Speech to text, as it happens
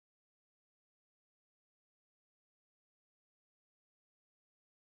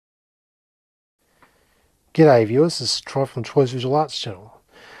G'day viewers, this is Troy from Troy's Visual Arts channel.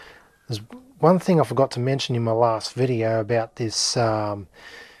 There's one thing I forgot to mention in my last video about this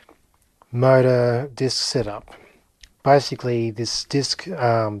motor disc setup. Basically this disc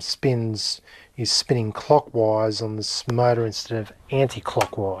is spinning clockwise on this motor instead of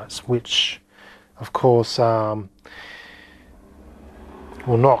anti-clockwise, which of course will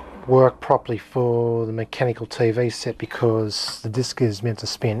not work properly for the mechanical TV set because the disc is meant to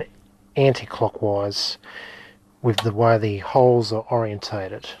spin anti-clockwise with the way the holes are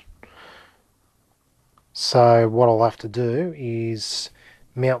orientated. So what I'll have to do is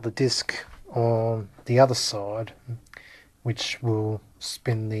mount the disc on the other side, which will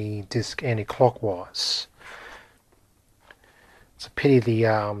spin the disc anti-clockwise. It's a pity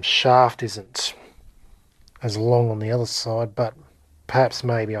the shaft isn't as long on the other side, but perhaps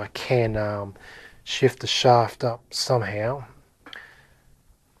maybe I can shift the shaft up somehow.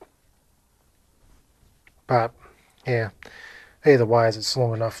 But yeah, either way, it's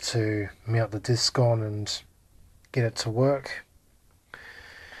long enough to mount the disc on and get it to work.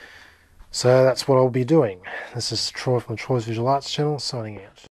 So that's what I'll be doing. This is Troy from Troy's Visual Arts channel signing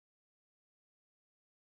out.